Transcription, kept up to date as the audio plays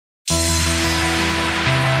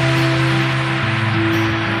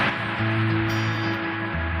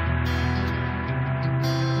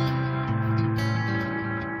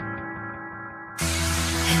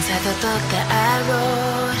book that I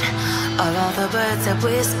wrote, all the words that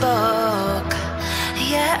we spoke,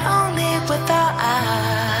 yet only with our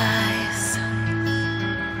eyes.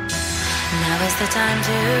 Now is the time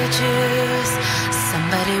to choose.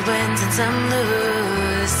 Somebody wins and some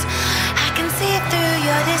lose. I can see through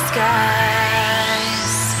your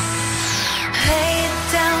disguise. Lay it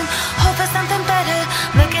down, hope for something better.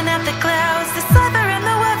 Looking at the clouds, the sliver in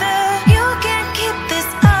the weather. You can't keep this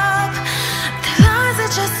up. The lines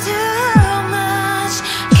are just too much.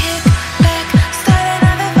 Kick back, start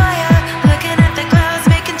another fire. Looking at the clouds,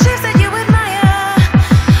 making shapes that you admire.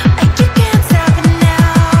 And you can't stop it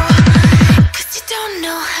now, 'cause you don't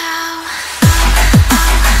know how.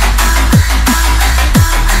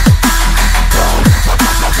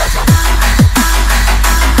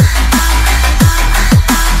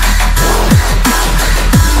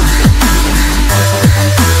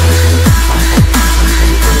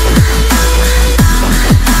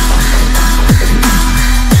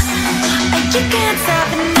 You can't stop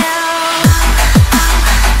it now.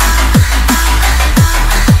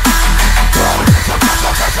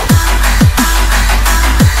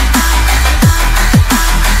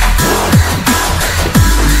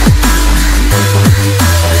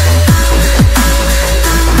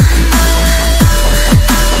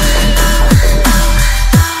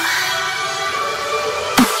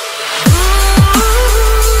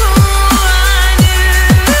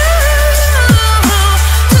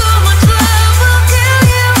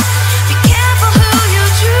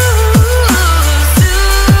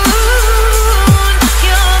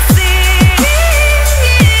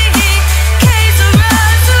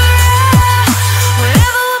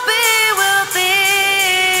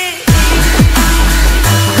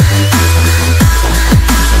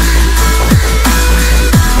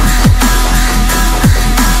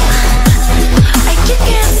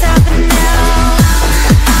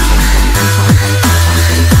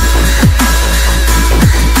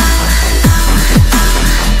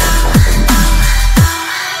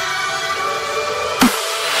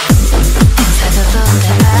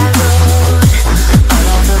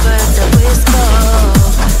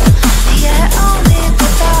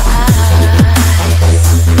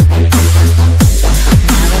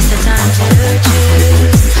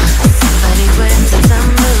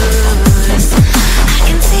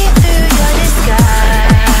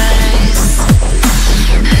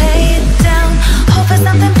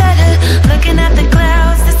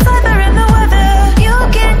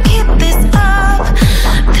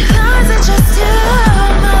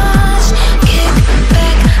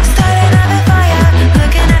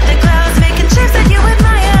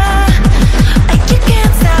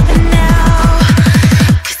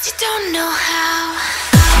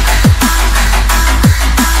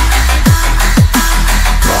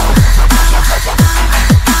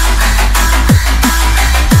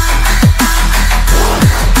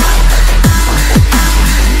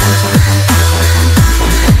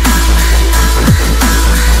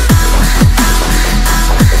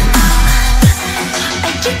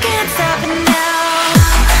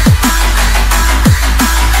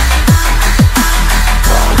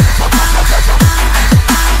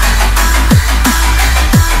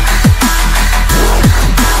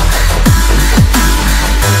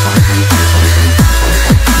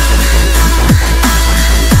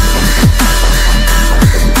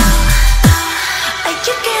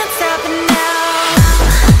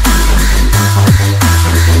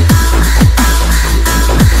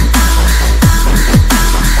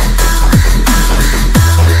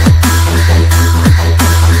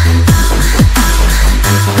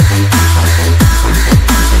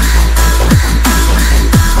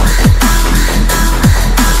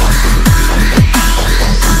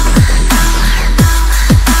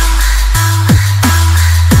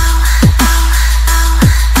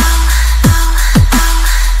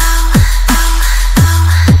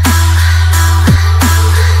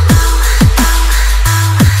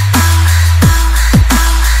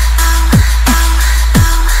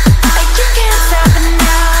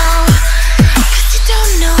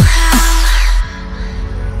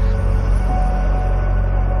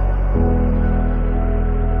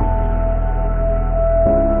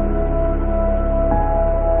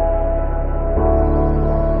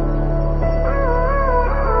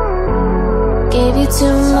 Gave you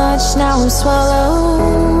too much, now I'm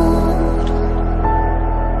swallowed.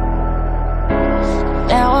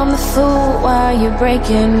 Now I'm the fool while you're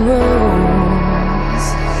breaking rules.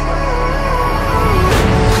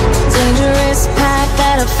 Dangerous path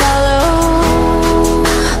that I follow.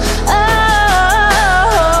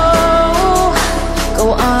 Oh, go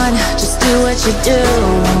on, just do what you do.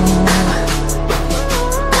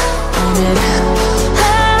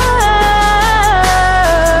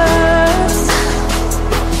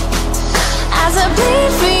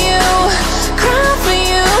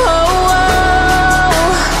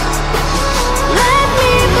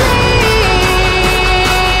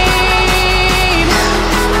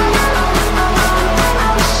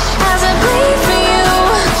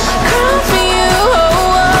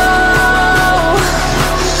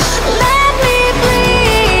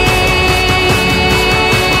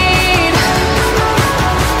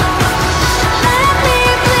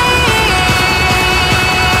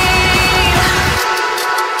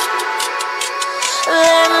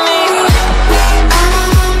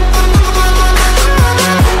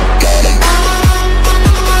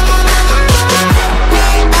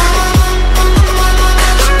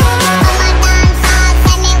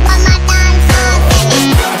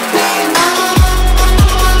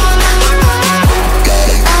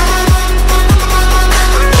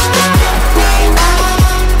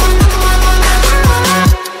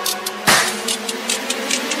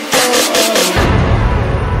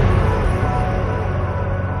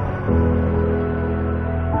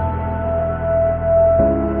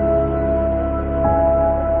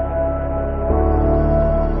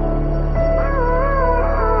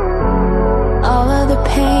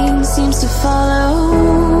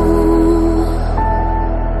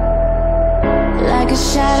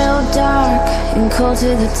 cold to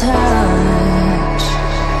the touch.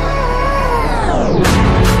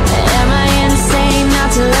 Am I insane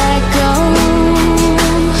not to let go?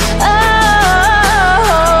 Oh,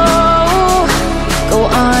 go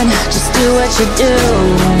on, just do what you do.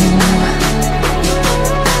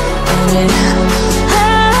 And it hurts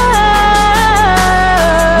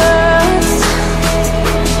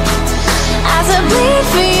as I bleed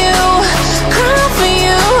for you, cry for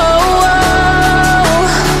you.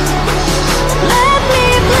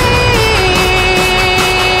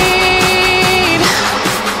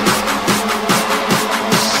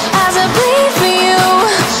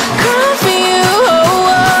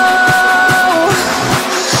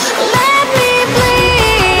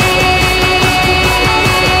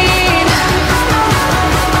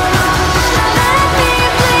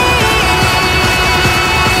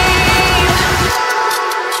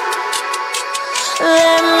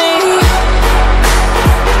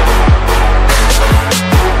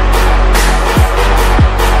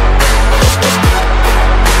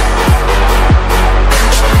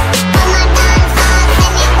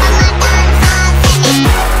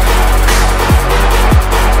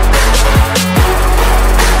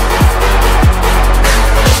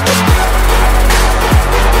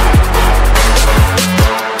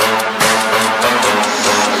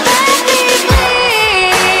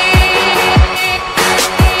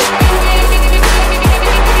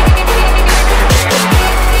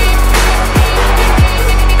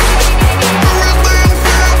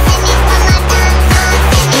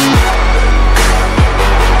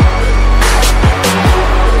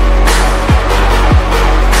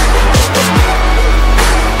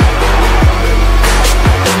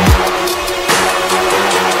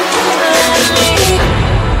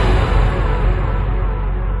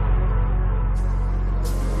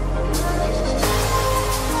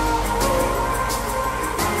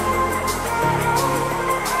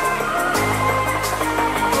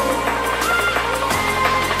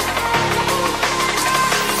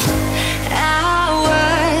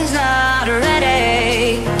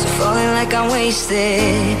 I'm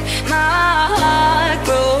wasted, my heart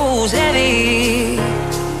grows heavy.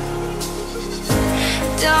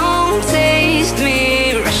 Don't taste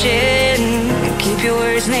me rushing, keep your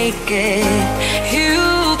words naked.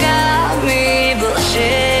 You got me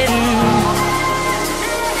blushing.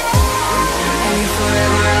 And you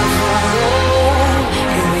forever I'll follow,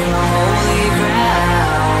 you be my holy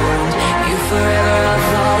ground. You forever I'll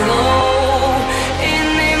follow.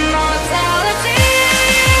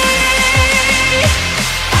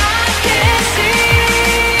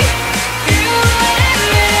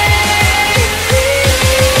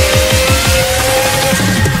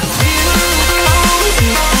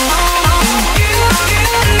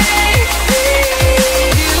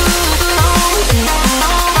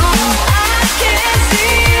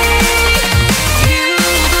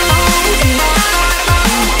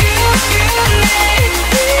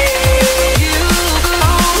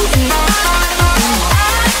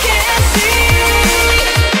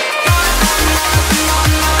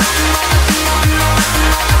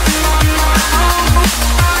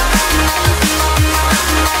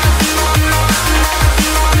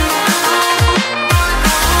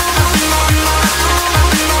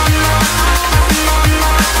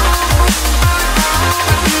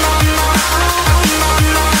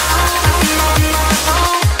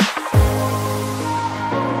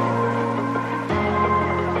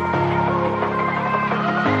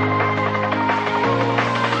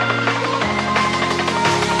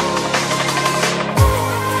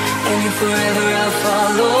 Forever I'll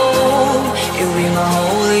follow, you'll be my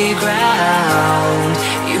holy ground.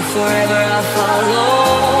 You forever I'll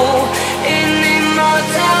follow, in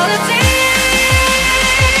immortality.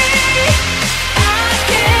 I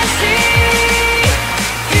can see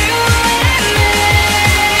you and me.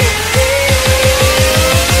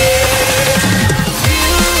 You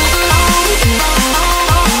belong to me.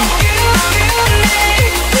 You belong to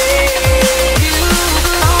me.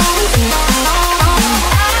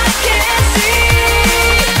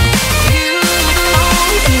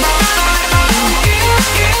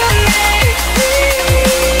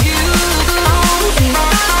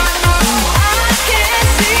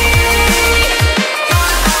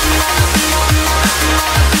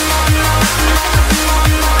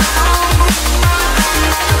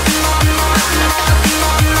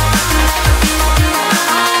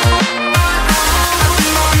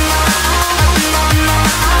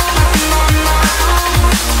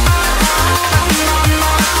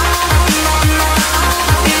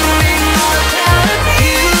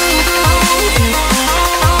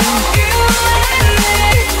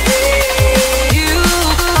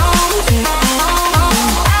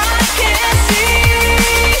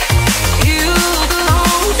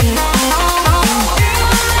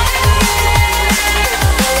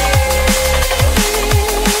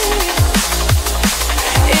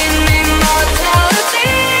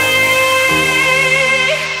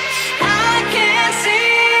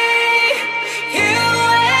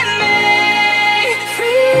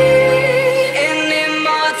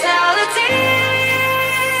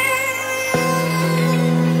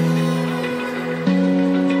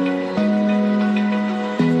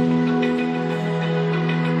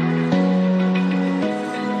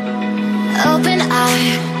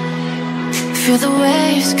 Feel the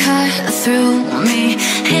waves cut through me,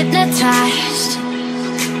 hypnotized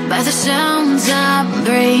by the sounds I'm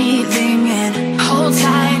breathing in. Hold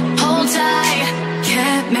tight, hold tight,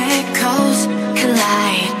 chemicals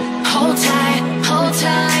collide. Hold tight, hold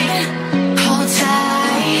tight, hold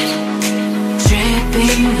tight.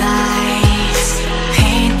 Dripping lights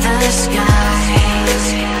paint the skies,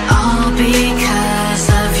 all because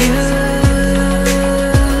of you.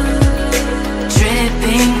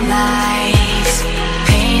 Dripping lights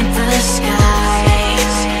paint the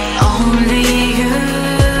skies, only you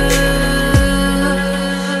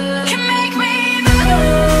can make me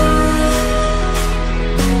move.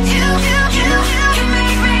 You can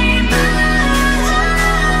make me move.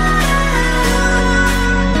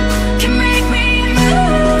 Can make me move.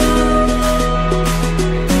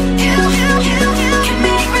 You can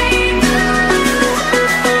make me move.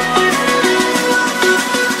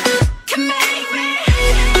 Can make me.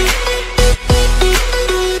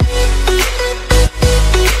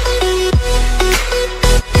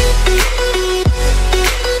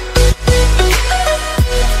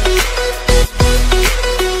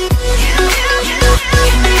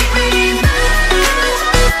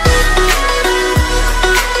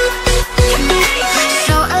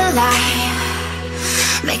 So alive,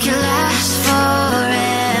 make it last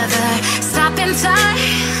forever. Stop in time,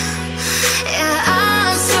 yeah,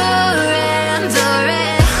 I'm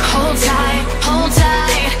surrendering. Hold tight,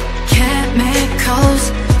 chemicals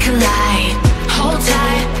collide. Hold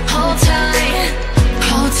tight, hold tight,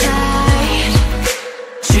 hold tight.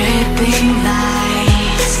 Dripping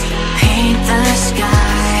lights paint the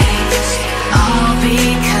skies, all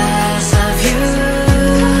because of you.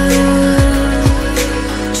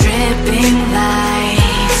 Dripping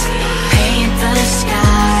lights paint the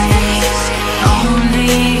skies,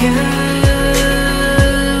 only you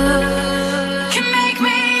can make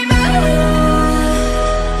me move.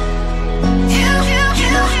 You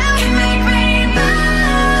can make me move.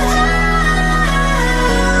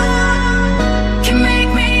 Can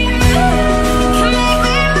make me move. Can make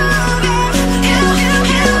me move. You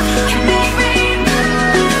can make me move.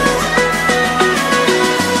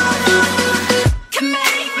 Can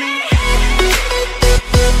make me.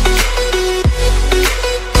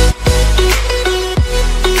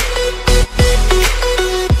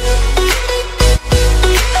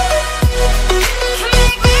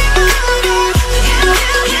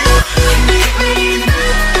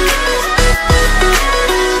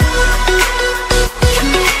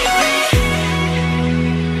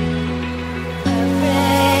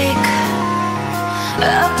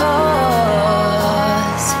 A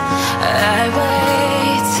pause, I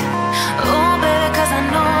wait. Oh, baby, 'cause I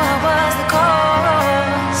know I was the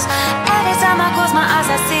cause. Every time I close my eyes,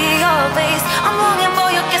 I see your face. I'm longing for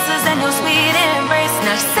your kisses and your sweet embrace.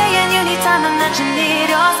 Now you're saying you need time and that you need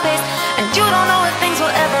your space, and you don't know if things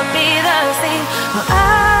will ever be the same. Well,